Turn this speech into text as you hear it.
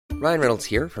Ryan Reynolds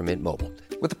here from Mint Mobile.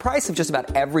 With the price of just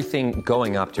about everything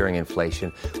going up during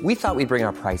inflation, we thought we'd bring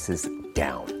our prices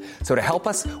down. So to help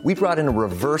us, we brought in a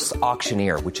reverse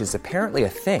auctioneer, which is apparently a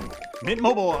thing. Mint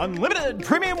Mobile Unlimited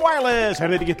Premium Wireless. How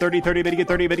to get 30, 30, bit to get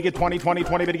 30, bit to get 20, 20,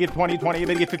 20, bit to get 20, 20,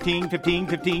 bit to get 15, 15,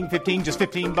 15, 15, just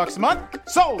 $15 a month?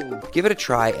 Sold! Give it a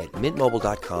try at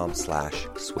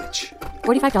mintmobile.com/switch.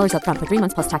 $45 up front for 3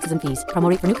 months plus taxes and fees. Promo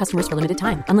rate for new customers for limited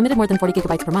time. Unlimited more than 40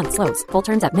 gigabytes per month. Slows full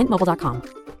terms at mintmobile.com.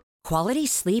 Quality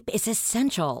sleep is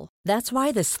essential. That's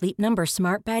why the Sleep Number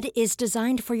Smart Bed is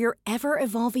designed for your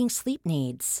ever-evolving sleep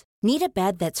needs. Need a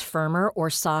bed that's firmer or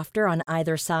softer on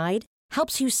either side?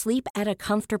 Helps you sleep at a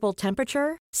comfortable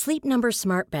temperature? Sleep Number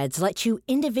Smart Beds let you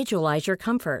individualize your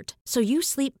comfort, so you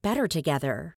sleep better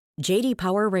together. J.D.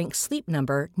 Power ranks Sleep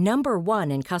Number number 1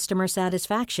 in customer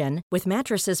satisfaction with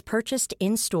mattresses purchased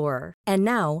in-store. And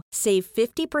now, save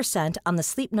 50% on the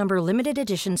Sleep Number Limited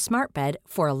Edition Smart Bed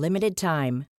for a limited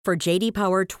time. For J.D.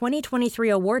 Power 2023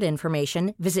 award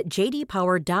information, visit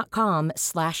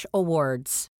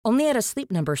jdpower.com/awards. Only at a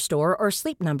Sleep Number store or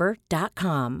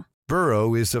sleepnumber.com.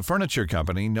 Burrow is a furniture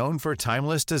company known for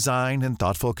timeless design and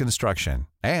thoughtful construction,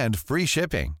 and free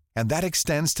shipping, and that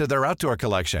extends to their outdoor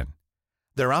collection.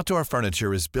 Their outdoor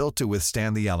furniture is built to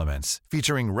withstand the elements,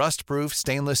 featuring rust-proof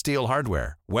stainless steel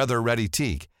hardware, weather-ready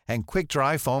teak, and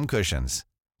quick-dry foam cushions.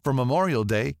 For Memorial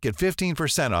Day, get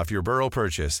 15% off your Burrow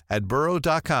purchase at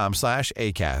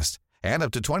burrow.com/acast, and up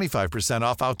to 25%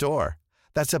 off outdoor.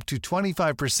 That's up to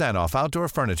 25% off outdoor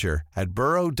furniture at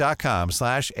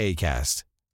burrow.com/acast.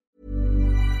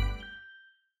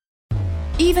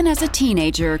 Even as a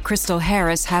teenager, Crystal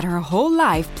Harris had her whole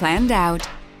life planned out.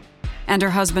 And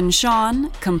her husband, Sean,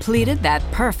 completed that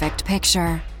perfect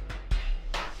picture.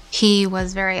 He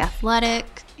was very athletic.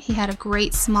 He had a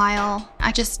great smile.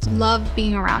 I just loved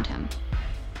being around him.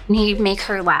 He'd make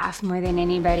her laugh more than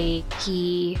anybody.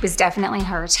 He was definitely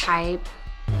her type.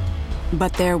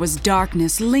 But there was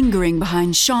darkness lingering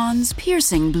behind Sean's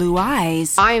piercing blue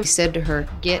eyes. I said to her,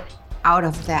 "Get out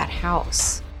of that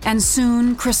house." And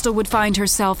soon, Crystal would find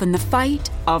herself in the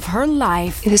fight of her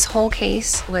life. This whole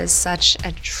case was such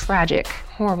a tragic,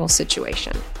 horrible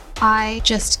situation. I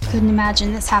just couldn't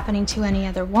imagine this happening to any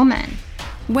other woman.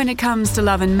 When it comes to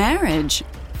love and marriage,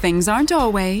 things aren't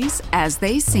always as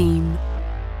they seem.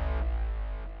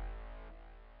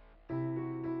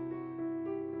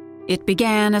 It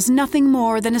began as nothing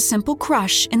more than a simple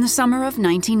crush in the summer of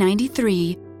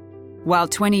 1993, while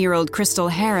 20-year-old Crystal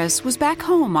Harris was back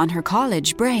home on her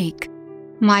college break.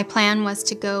 My plan was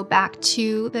to go back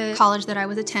to the college that I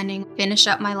was attending, finish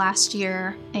up my last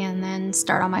year, and then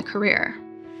start on my career.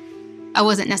 I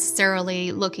wasn't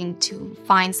necessarily looking to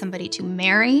find somebody to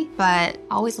marry, but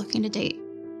always looking to date.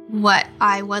 What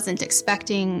I wasn't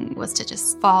expecting was to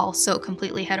just fall so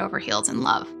completely head over heels in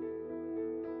love.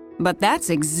 But that's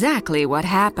exactly what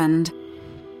happened.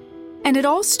 And it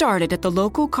all started at the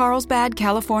local Carlsbad,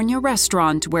 California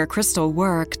restaurant where Crystal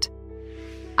worked.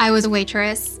 I was a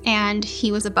waitress and he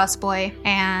was a busboy,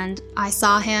 and I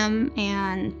saw him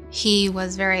and he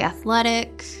was very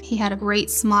athletic. He had a great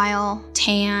smile,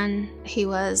 tan. He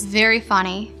was very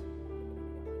funny.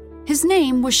 His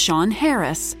name was Sean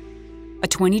Harris, a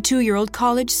 22-year-old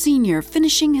college senior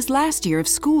finishing his last year of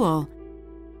school.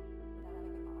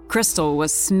 Crystal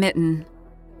was smitten.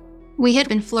 We had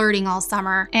been flirting all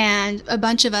summer, and a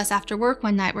bunch of us after work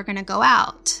one night were going to go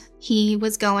out. He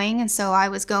was going, and so I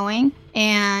was going,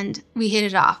 and we hit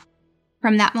it off.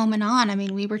 From that moment on,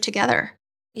 we were together.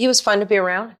 He was fun to be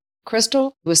around.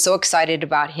 Crystal was so excited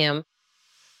about him.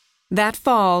 That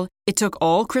fall, it took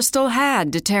all Crystal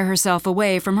had to tear herself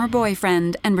away from her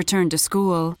boyfriend and return to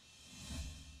school.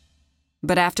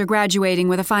 But after graduating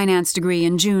with a finance degree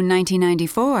in June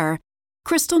 1994,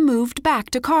 Crystal moved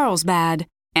back to Carlsbad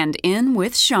and in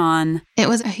with Sean. It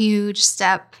was a huge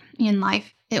step in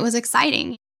life. It was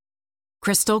exciting.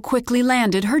 Crystal quickly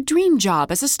landed her dream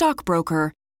job as a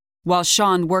stockbroker, while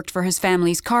Sean worked for his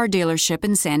family's car dealership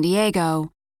in San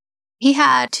Diego. He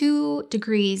had 2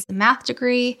 degrees, a math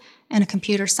degree and a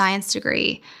computer science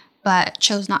degree, but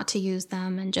chose not to use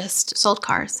them and just sold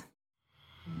cars.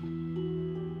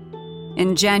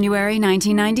 In January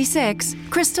 1996,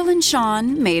 Crystal and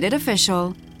Sean made it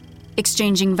official,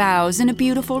 exchanging vows in a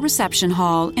beautiful reception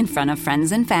hall in front of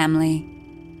friends and family.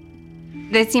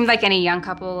 They seemed like any young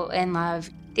couple in love.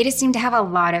 They just seemed to have a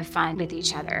lot of fun with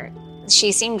each other.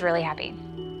 She seemed really happy.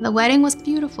 The wedding was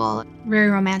beautiful, very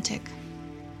romantic.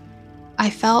 I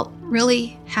felt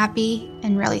really happy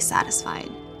and really satisfied.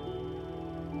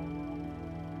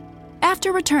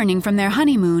 After returning from their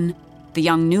honeymoon, the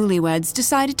young newlyweds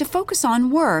decided to focus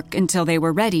on work until they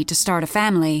were ready to start a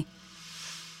family.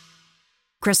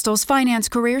 Crystal's finance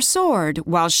career soared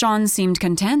while Sean seemed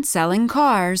content selling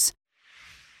cars.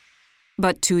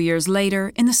 But 2 years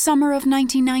later, in the summer of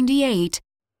 1998,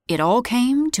 it all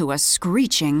came to a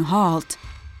screeching halt.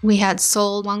 We had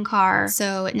sold one car,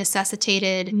 so it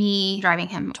necessitated me driving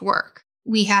him to work.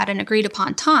 We had an agreed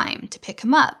upon time to pick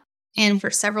him up, and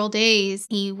for several days,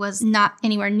 he was not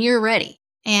anywhere near ready,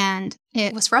 and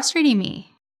it was frustrating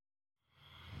me.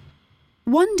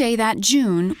 One day that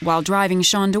June, while driving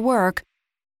Sean to work,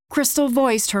 Crystal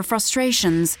voiced her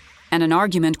frustrations, and an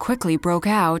argument quickly broke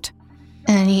out.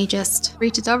 And he just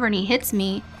reaches over and he hits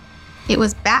me. It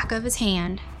was back of his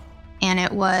hand, and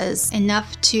it was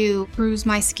enough to bruise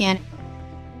my skin.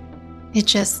 It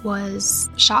just was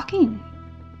shocking.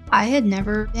 I had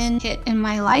never been hit in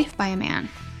my life by a man.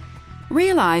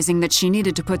 Realizing that she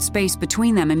needed to put space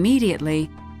between them immediately,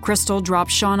 Crystal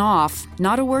dropped Sean off,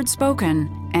 not a word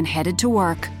spoken, and headed to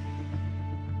work.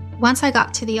 Once I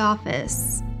got to the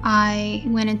office, I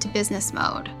went into business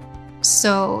mode.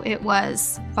 So it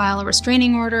was file a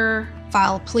restraining order,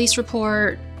 file a police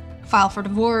report, file for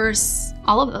divorce,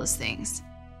 all of those things.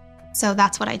 So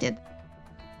that's what I did.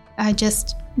 I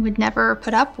just would never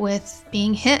put up with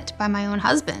being hit by my own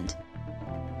husband.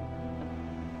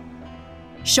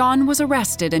 Sean was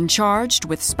arrested and charged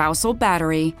with spousal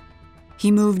battery.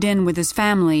 He moved in with his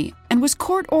family and was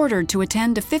court-ordered to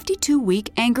attend a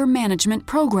 52-week anger management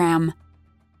program.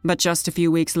 But just a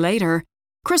few weeks later,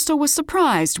 Crystal was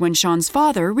surprised when Sean's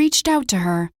father reached out to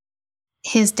her.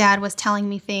 His dad was telling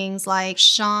me things like,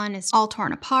 Sean is all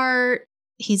torn apart.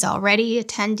 He's already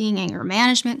attending anger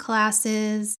management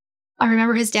classes. I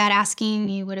remember his dad asking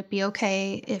me, would it be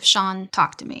okay if Sean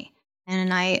talked to me?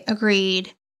 And I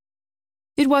agreed.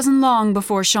 It wasn't long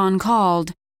before Sean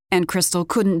called, and Crystal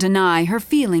couldn't deny her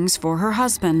feelings for her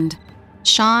husband.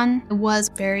 Sean was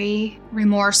very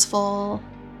remorseful.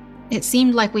 It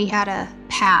seemed like we had a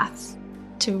path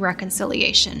to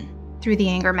reconciliation through the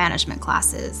anger management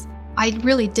classes. I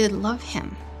really did love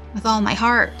him with all my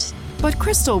heart. But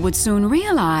Crystal would soon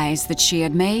realize that she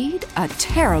had made a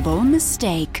terrible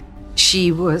mistake.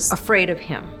 She was afraid of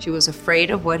him. She was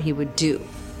afraid of what he would do.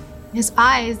 His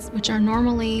eyes, which are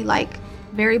normally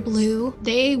very blue,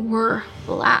 they were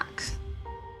black.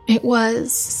 It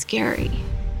was scary.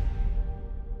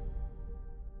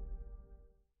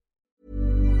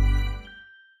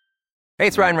 Hey,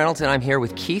 it's Ryan Reynolds, and I'm here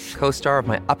with Keith, co-star of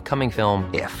my upcoming film,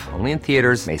 If, only in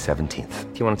theaters May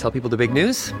 17th. Do you want to tell people the big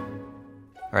news?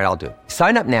 All right, I'll do it.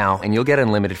 Sign up now and you'll get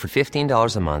unlimited for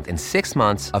 $15 a month and 6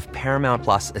 months of Paramount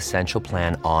Plus Essential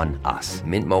Plan on us.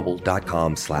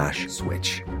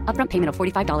 MintMobile.com/switch. Upfront payment of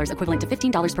 $45 equivalent to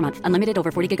 $15 per month. Unlimited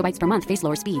over 40 gigabytes per month. Face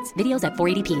lower speeds. Videos at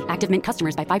 480p. Active Mint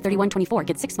customers by 531.24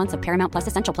 get 6 months of Paramount Plus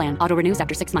Essential Plan. Auto renews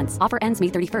after 6 months. Offer ends May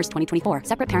 31st, 2024.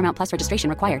 Separate Paramount Plus registration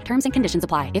required. Terms and conditions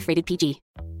apply if rated PG.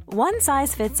 One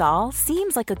size fits all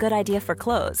seems like a good idea for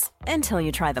clothes until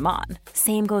you try them on.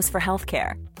 Same goes for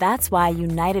healthcare. That's why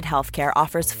United Healthcare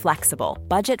offers flexible,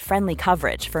 budget-friendly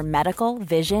coverage for medical,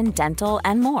 vision, dental,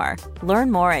 and more.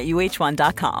 Learn more at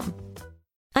uh1.com.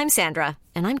 I'm Sandra,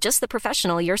 and I'm just the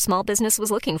professional your small business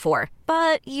was looking for.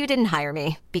 But you didn't hire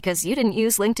me because you didn't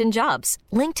use LinkedIn Jobs.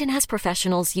 LinkedIn has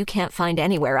professionals you can't find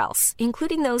anywhere else,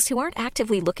 including those who aren't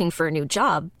actively looking for a new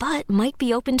job, but might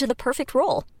be open to the perfect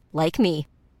role, like me.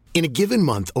 In a given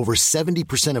month, over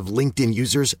 70% of LinkedIn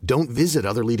users don't visit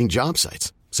other leading job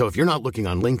sites. So if you're not looking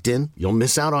on LinkedIn, you'll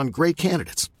miss out on great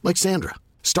candidates like Sandra.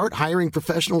 Start hiring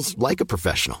professionals like a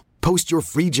professional. Post your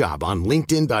free job on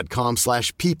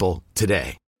linkedin.com/people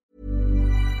today.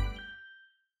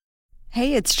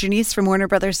 Hey, it's Janice from Warner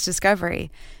Brothers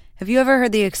Discovery. Have you ever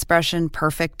heard the expression,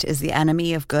 perfect is the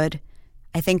enemy of good?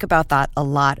 I think about that a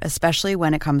lot, especially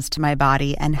when it comes to my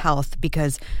body and health,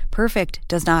 because perfect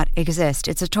does not exist.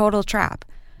 It's a total trap.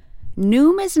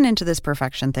 Noom isn't into this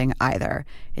perfection thing either.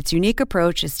 Its unique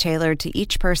approach is tailored to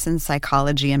each person's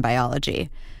psychology and biology.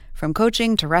 From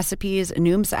coaching to recipes,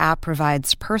 Noom's app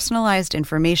provides personalized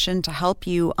information to help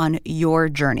you on your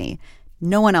journey,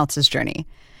 no one else's journey.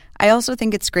 I also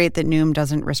think it's great that Noom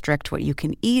doesn't restrict what you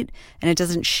can eat, and it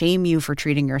doesn't shame you for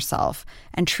treating yourself.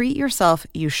 And treat yourself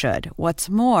you should.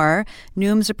 What's more,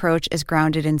 Noom's approach is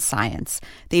grounded in science.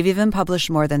 They've even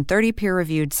published more than 30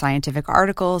 peer-reviewed scientific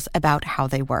articles about how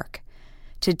they work.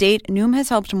 To date, Noom has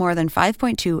helped more than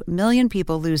 5.2 million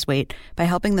people lose weight by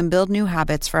helping them build new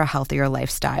habits for a healthier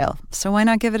lifestyle. So why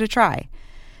not give it a try?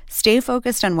 Stay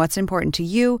focused on what's important to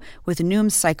you with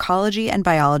Noom's psychology and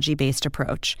biology-based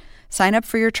approach. Sign up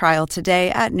for your trial today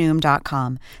at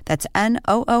Noom.com. That's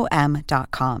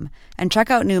Noom.com. And check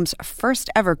out Noom's first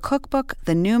ever cookbook,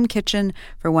 The Noom Kitchen,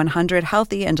 for 100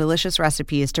 healthy and delicious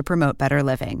recipes to promote better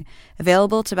living.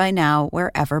 Available to buy now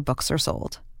wherever books are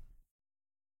sold.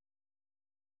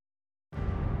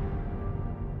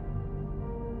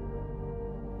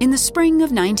 In the spring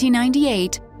of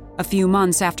 1998, a few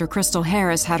months after Crystal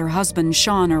Harris had her husband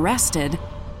Sean arrested,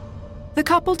 the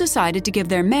couple decided to give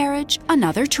their marriage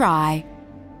another try.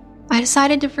 I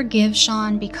decided to forgive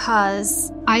Sean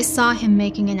because I saw him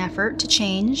making an effort to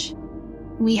change.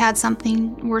 We had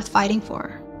something worth fighting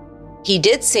for. He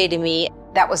did say to me,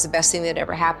 that was the best thing that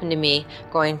ever happened to me,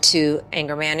 going to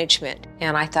anger management.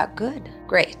 And I thought, good,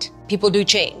 great. People do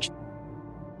change.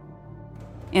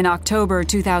 In October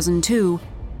 2002,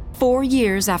 4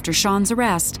 years after Sean's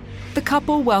arrest, the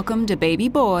couple welcomed a baby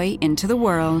boy into the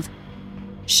world.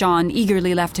 Sean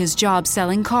eagerly left his job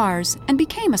selling cars and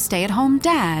became a stay-at-home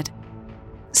dad.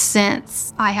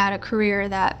 Since I had a career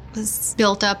that was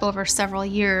built up over several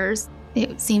years,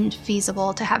 it seemed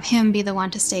feasible to have him be the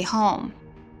one to stay home.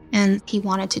 And he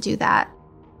wanted to do that.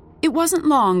 It wasn't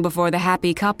long before the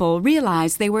happy couple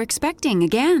realized they were expecting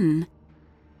again.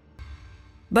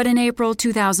 But in April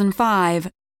 2005,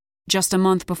 just a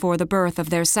month before the birth of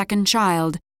their second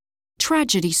child,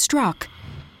 tragedy struck.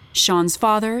 Sean's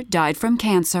father died from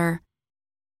cancer.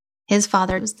 His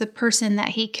father was the person that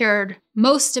he cared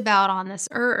most about on this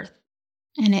earth,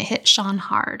 and it hit Sean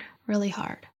hard, really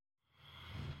hard.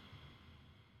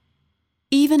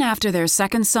 Even after their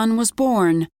second son was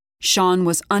born, Sean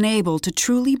was unable to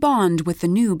truly bond with the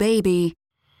new baby.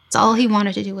 All he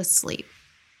wanted to do was sleep.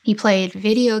 He played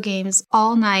video games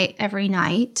all night, every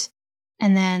night,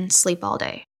 and then sleep all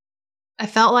day. I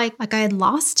felt like I had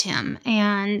lost him,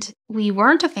 and we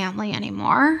weren't a family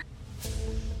anymore.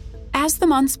 As the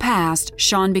months passed,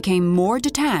 Sean became more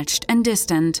detached and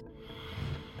distant.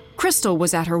 Crystal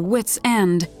was at her wits'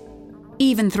 end,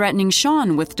 even threatening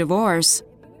Sean with divorce.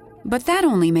 But that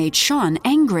only made Sean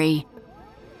angry.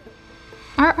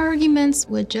 Our arguments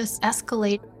would just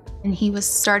escalate, and he was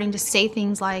starting to say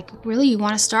things like, really, you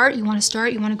want to start? You want to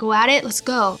start? You want to go at it? Let's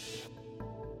go.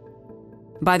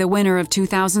 By the winter of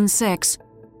 2006,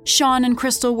 Sean and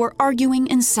Crystal were arguing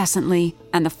incessantly,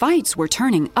 and the fights were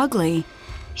turning ugly.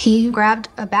 He grabbed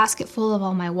a basket full of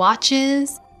all my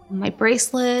watches, my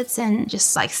bracelets, and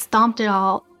just stomped it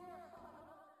all.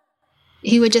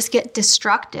 He would just get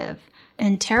destructive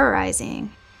and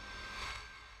terrorizing.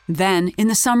 Then, in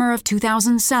the summer of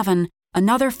 2007,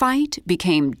 another fight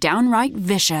became downright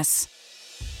vicious.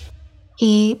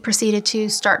 He proceeded to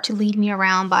start to lead me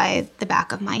around by the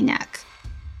back of my neck.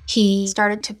 He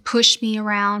started to push me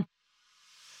around.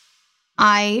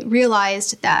 I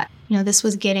realized that, this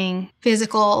was getting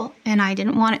physical and I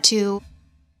didn't want it to.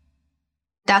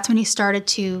 That's when he started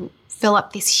to fill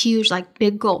up these huge,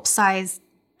 big gulp-sized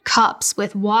cups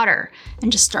with water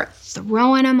and just start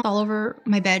throwing them all over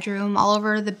my bedroom, all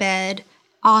over the bed,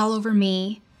 all over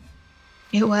me.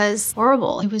 It was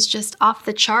horrible. It was just off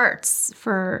the charts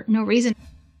for no reason.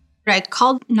 I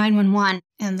called 911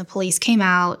 and the police came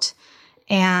out.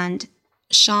 And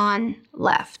Sean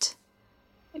left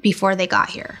before they got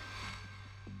here.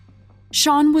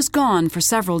 Sean was gone for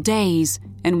several days,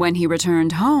 and when he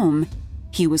returned home,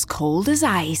 he was cold as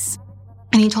ice.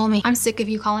 And he told me, I'm sick of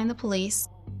you calling the police.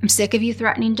 I'm sick of you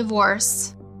threatening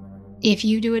divorce. If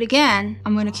you do it again,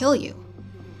 I'm going to kill you.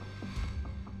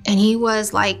 And he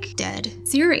was dead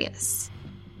serious.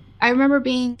 I remember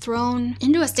being thrown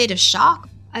into a state of shock.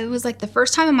 It was the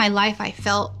first time in my life I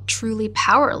felt truly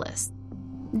powerless.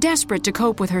 Desperate to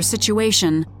cope with her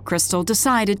situation, Crystal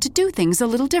decided to do things a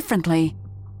little differently.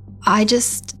 I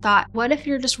just thought, what if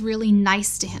you're just really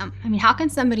nice to him? How can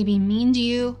somebody be mean to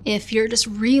you if you're just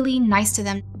really nice to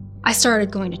them? I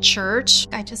started going to church.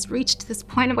 I just reached this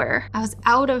point where I was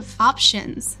out of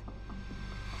options.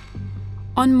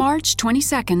 On March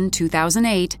 22,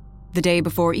 2008, the day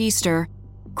before Easter,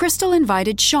 Crystal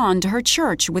invited Sean to her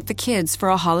church with the kids for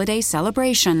a holiday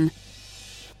celebration.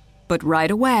 But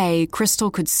right away, Crystal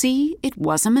could see it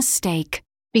was a mistake.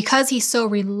 Because he so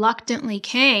reluctantly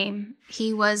came,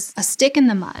 he was a stick in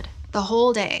the mud the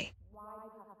whole day.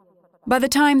 By the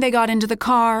time they got into the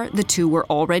car, the two were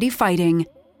already fighting.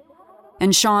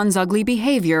 And Sean's ugly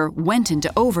behavior went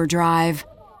into overdrive.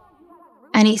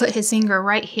 And he put his finger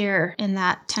right here in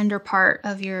that tender part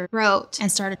of your throat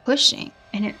and started pushing.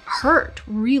 And it hurt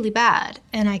really bad,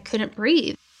 and I couldn't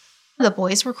breathe. The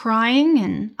boys were crying,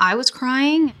 and I was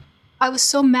crying. I was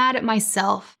so mad at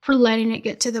myself for letting it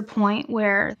get to the point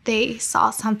where they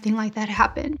saw something like that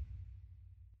happen.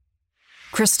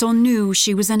 Crystal knew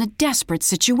she was in a desperate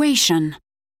situation.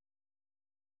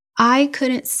 I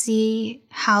couldn't see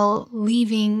how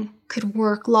leaving could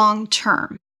work long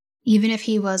term. Even if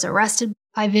he was arrested,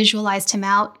 I visualized him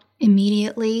out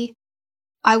immediately.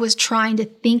 I was trying to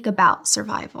think about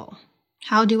survival.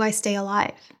 How do I stay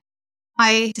alive?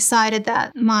 I decided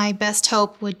that my best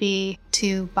hope would be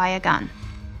to buy a gun,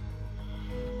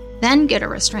 then get a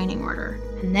restraining order.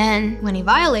 And then when he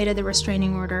violated the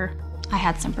restraining order, I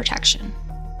had some protection.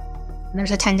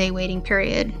 There's a 10-day waiting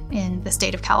period in the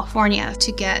state of California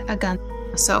to get a gun.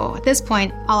 So at this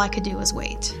point, all I could do was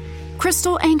wait.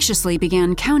 Crystal anxiously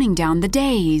began counting down the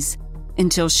days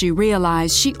until she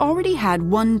realized she already had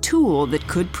one tool that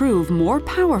could prove more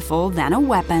powerful than a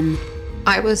weapon.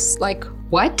 I was like,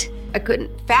 what? I couldn't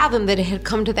fathom that it had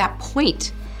come to that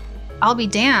point. I'll be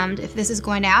damned if this is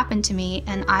going to happen to me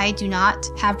and I do not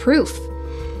have proof.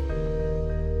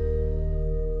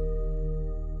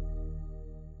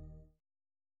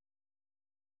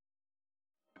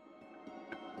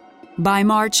 By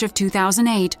March of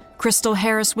 2008, Crystal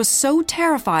Harris was so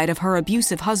terrified of her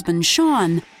abusive husband,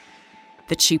 Sean,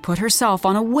 that she put herself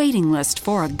on a waiting list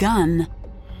for a gun.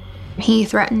 He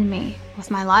threatened me with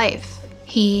my life.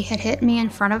 He had hit me in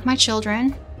front of my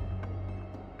children.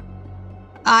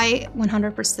 I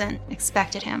 100%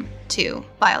 expected him to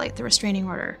violate the restraining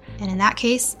order, and in that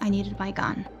case, I needed my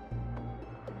gun.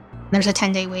 There's a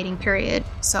 10-day waiting period,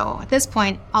 so at this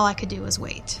point, all I could do was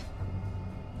wait.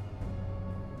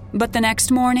 But the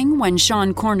next morning, when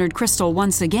Sean cornered Crystal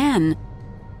once again,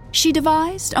 she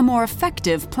devised a more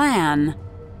effective plan.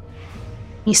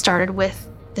 He started with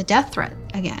the death threat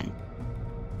again.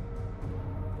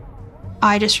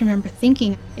 I just remember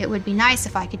thinking it would be nice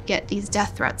if I could get these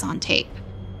death threats on tape.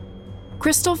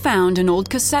 Crystal found an old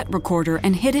cassette recorder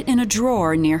and hid it in a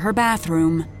drawer near her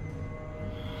bathroom.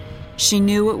 She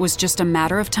knew it was just a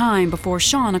matter of time before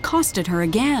Sean accosted her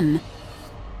again.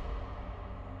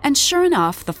 And sure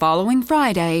enough, the following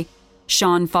Friday,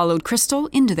 Sean followed Crystal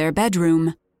into their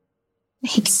bedroom.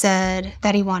 He said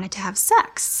that he wanted to have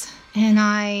sex. And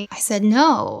I said,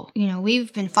 no,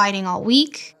 we've been fighting all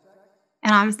week.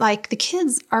 And I was like, the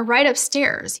kids are right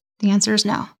upstairs. The answer is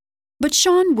no. But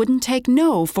Sean wouldn't take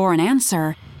no for an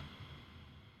answer.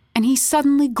 And he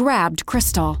suddenly grabbed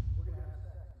Crystal.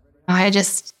 I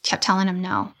just kept telling him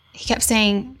no. He kept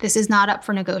saying, this is not up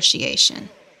for negotiation.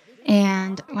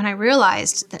 And when I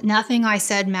realized that nothing I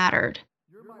said mattered,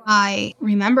 I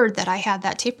remembered that I had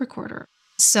that tape recorder.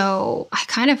 So I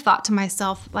kind of thought to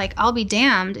myself, like, I'll be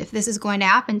damned if this is going to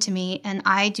happen to me and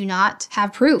I do not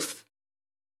have proof.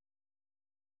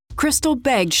 Crystal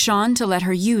begged Sean to let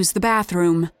her use the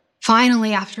bathroom.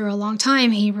 Finally, after a long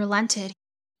time, he relented.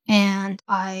 And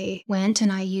I went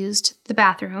and I used the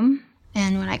bathroom.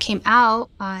 And when I came out,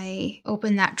 I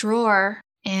opened that drawer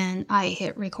and I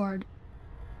hit record.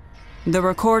 The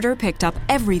recorder picked up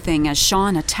everything as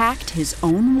Sean attacked his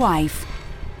own wife.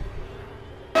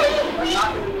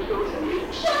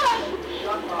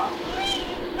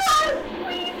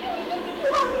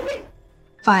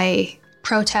 If I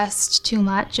protest too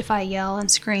much, if I yell and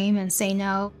scream and say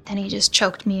no, then he just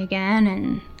choked me again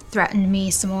and threatened me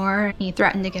some more. He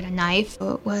threatened to get a knife.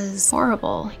 It was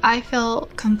horrible. I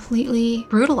felt completely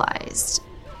brutalized.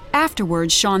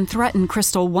 Afterwards, Sean threatened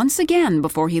Crystal once again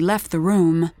before he left the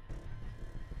room.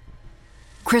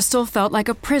 Crystal felt like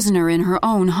a prisoner in her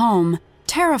own home,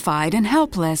 terrified and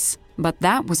helpless, but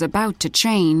that was about to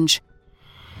change.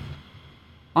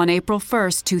 On April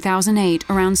 1st, 2008,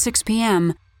 around 6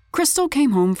 p.m., Crystal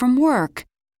came home from work,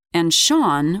 and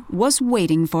Sean was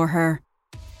waiting for her.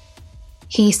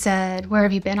 He said, "Where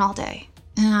have you been all day?"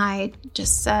 And I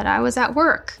just said, "I was at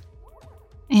work."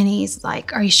 And he's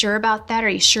like, "Are you sure about that? Are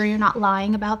you sure you're not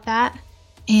lying about that?"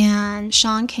 And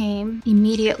Sean came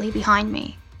immediately behind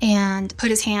me and put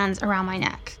his hands around my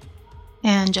neck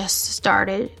and just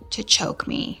started to choke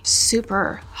me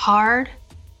super hard.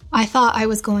 I thought I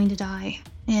was going to die.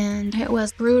 And it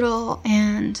was brutal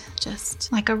and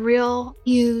just like a real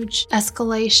huge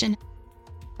escalation.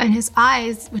 And his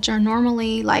eyes, which are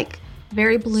normally like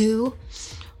very blue,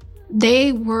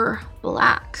 they were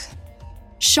black.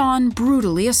 Sean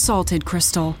brutally assaulted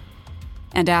Crystal.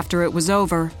 And after it was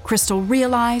over, Crystal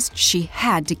realized she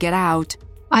had to get out.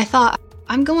 I thought,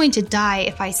 I'm going to die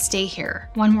if I stay here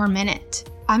one more minute.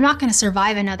 I'm not going to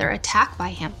survive another attack by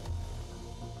him.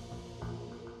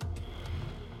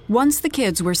 Once the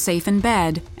kids were safe in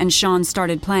bed and Sean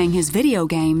started playing his video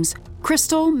games,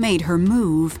 Crystal made her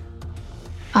move.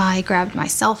 I grabbed my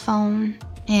cell phone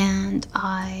and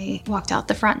I walked out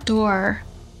the front door.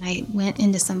 I went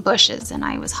into some bushes and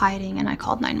I was hiding and I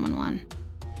called 911.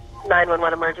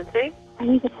 911 emergency? I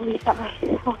need the police at my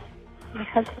house. My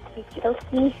husband, he killed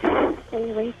me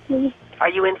and raped me. Are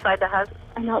you inside the house?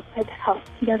 I'm outside the house.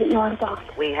 He doesn't know I'm gone.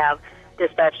 We have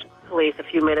dispatched police a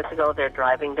few minutes ago. They're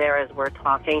driving there as we're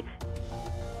talking.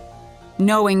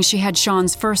 Knowing she had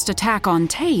Sean's first attack on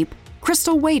tape,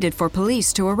 Crystal waited for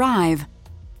police to arrive.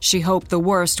 She hoped the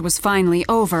worst was finally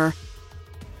over.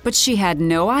 But she had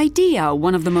no idea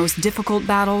one of the most difficult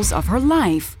battles of her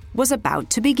life was about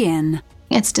to begin.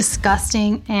 It's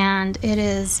disgusting, and it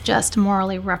is just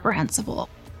morally reprehensible.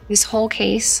 This whole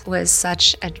case was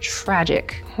such a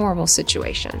tragic, horrible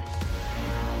situation.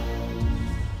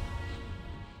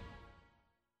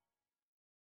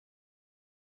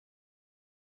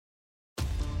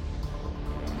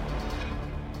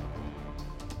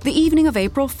 The evening of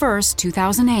April 1st,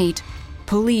 2008,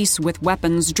 police with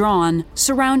weapons drawn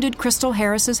surrounded Crystal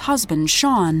Harris's husband,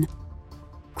 Sean.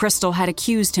 Crystal had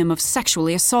accused him of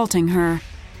sexually assaulting her.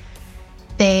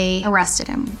 They arrested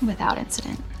him without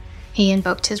incident. He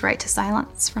invoked his right to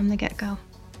silence from the get-go.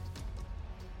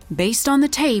 Based on the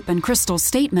tape and Crystal's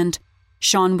statement,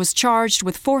 Sean was charged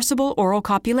with forcible oral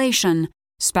copulation,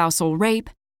 spousal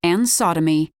rape, and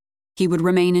sodomy. He would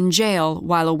remain in jail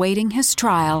while awaiting his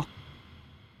trial.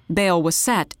 Bail was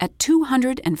set at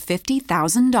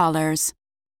 $250,000.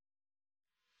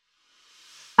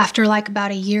 After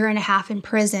about a year and a half in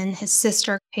prison, his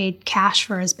sister paid cash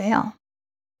for his bail.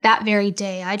 That very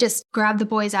day, I just grabbed the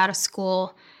boys out of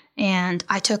school and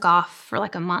I took off for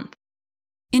a month.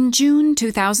 In June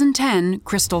 2010,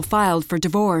 Crystal filed for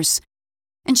divorce,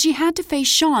 and she had to face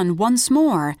Sean once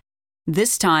more,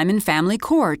 this time in family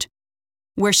court,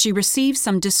 where she received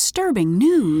some disturbing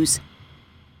news.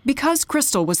 Because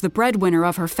Crystal was the breadwinner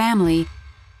of her family,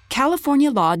 California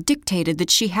law dictated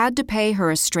that she had to pay her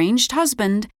estranged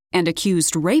husband and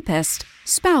accused rapist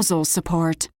spousal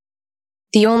support.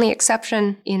 The only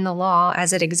exception in the law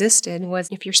as it existed was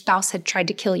if your spouse had tried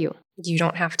to kill you. You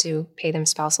don't have to pay them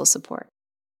spousal support.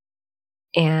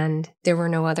 And there were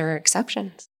no other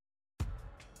exceptions.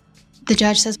 The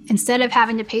judge says instead of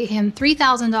having to pay him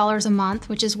 $3,000 a month,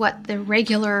 which is what the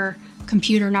regular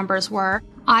computer numbers were,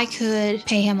 I could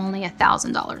pay him only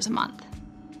 $1,000 a month.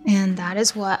 And that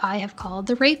is what I have called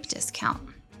the rape discount.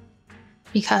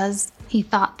 Because he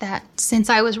thought that since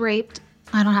I was raped,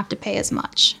 I don't have to pay as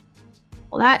much.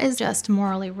 Well, that is just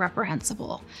morally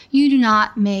reprehensible. You do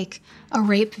not make a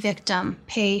rape victim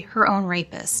pay her own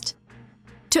rapist.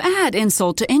 To add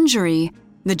insult to injury,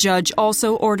 the judge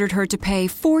also ordered her to pay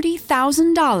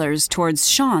 $40,000 towards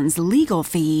Sean's legal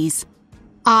fees.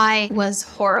 I was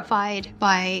horrified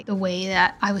by the way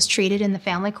that I was treated in the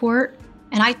family court,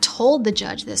 and I told the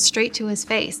judge this straight to his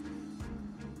face.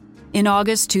 In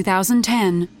August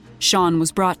 2010, Sean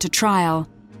was brought to trial.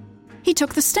 He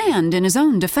took the stand in his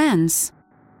own defense.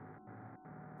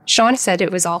 Sean said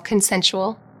it was all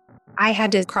consensual. I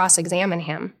had to cross-examine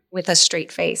him with a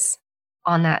straight face.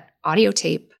 On that audio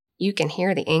tape, you can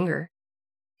hear the anger.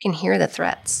 You can hear the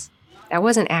threats. That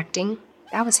wasn't acting.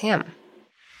 That was him.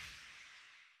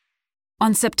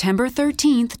 On September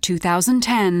 13th,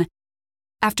 2010,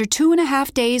 after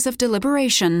 2.5 days of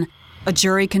deliberation, a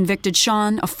jury convicted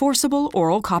Sean of forcible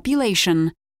oral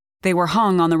copulation. They were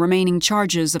hung on the remaining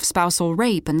charges of spousal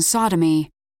rape and sodomy.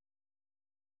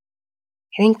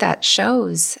 I think that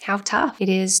shows how tough it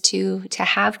is to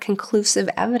have conclusive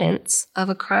evidence of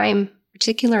a crime,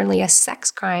 particularly a sex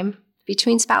crime,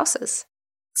 between spouses.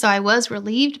 So I was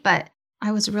relieved, but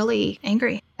I was really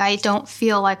angry. I don't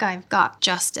feel like I've got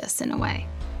justice in a way.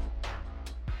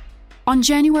 On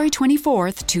January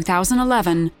 24th,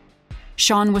 2011,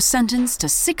 Sean was sentenced to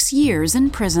 6 years in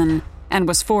prison and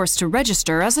was forced to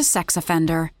register as a sex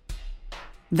offender.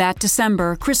 That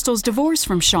December, Crystal's divorce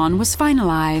from Sean was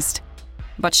finalized.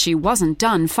 But she wasn't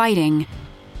done fighting.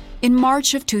 In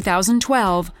March of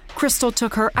 2012, Crystal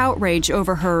took her outrage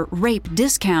over her rape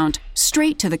discount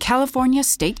straight to the California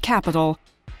state capitol,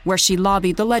 where she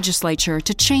lobbied the legislature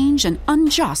to change an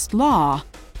unjust law.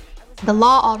 The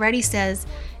law already says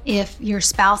if your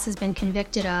spouse has been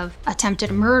convicted of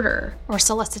attempted murder or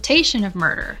solicitation of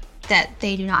murder, that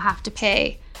they do not have to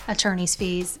pay attorney's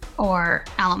fees or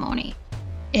alimony.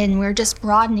 And we're just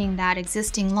broadening that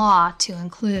existing law to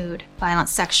include violent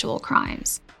sexual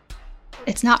crimes.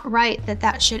 It's not right that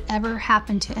that should ever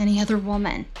happen to any other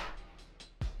woman.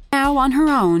 Now on her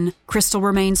own, Crystal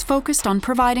remains focused on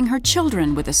providing her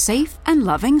children with a safe and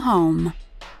loving home.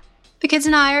 The kids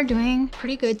and I are doing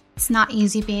pretty good. It's not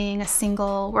easy being a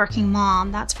single working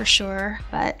mom, that's for sure.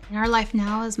 But our life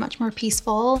now is much more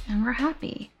peaceful and we're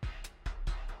happy.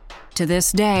 To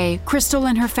this day, Crystal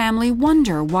and her family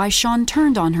wonder why Sean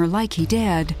turned on her like he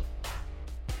did.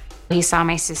 He saw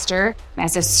my sister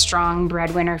as a strong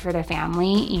breadwinner for the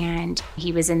family, and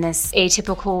he was in this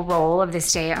atypical role of the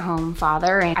stay-at-home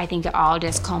father. And I think it all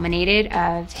just culminated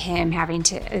of him having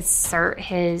to assert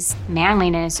his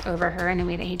manliness over her in the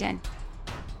way that he did.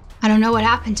 I don't know what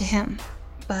happened to him,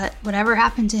 but whatever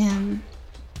happened to him,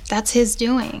 that's his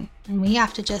doing. And we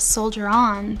have to just soldier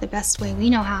on the best way we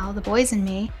know how, the boys and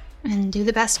me, and do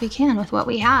the best we can with what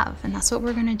we have. And that's what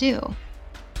we're going to do.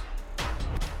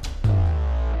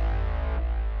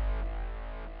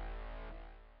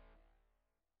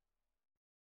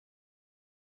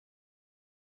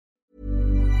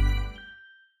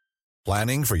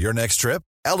 Planning for your next trip?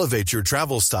 Elevate your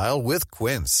travel style with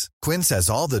Quince. Quince has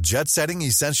all the jet-setting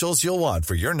essentials you'll want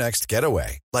for your next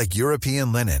getaway, like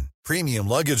European linen, premium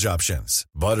luggage options,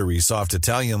 buttery soft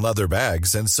Italian leather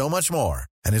bags, and so much more.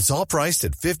 And it's all priced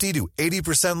at 50 to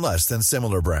 80% less than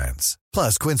similar brands.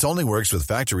 Plus, Quince only works with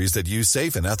factories that use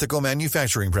safe and ethical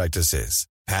manufacturing practices.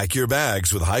 Pack your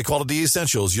bags with high-quality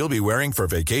essentials you'll be wearing for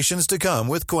vacations to come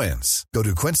with Quince. Go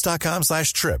to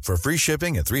quince.com/trip for free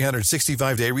shipping and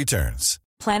 365-day returns.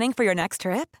 Planning for your next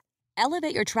trip?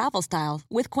 Elevate your travel style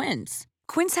with Quince.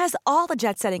 Quince has all the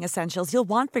jet-setting essentials you'll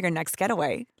want for your next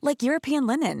getaway, like European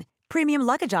linen, premium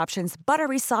luggage options,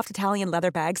 buttery soft Italian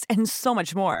leather bags, and so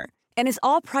much more. And is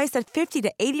all priced at 50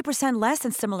 to 80% less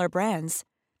than similar brands.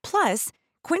 Plus,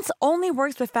 Quince only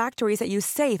works with factories that use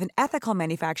safe and ethical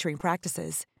manufacturing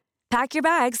practices. Pack your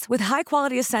bags with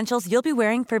high-quality essentials you'll be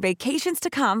wearing for vacations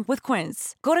to come with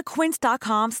Quince. Go to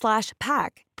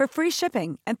quince.com/pack for free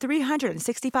shipping and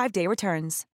 365-day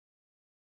returns.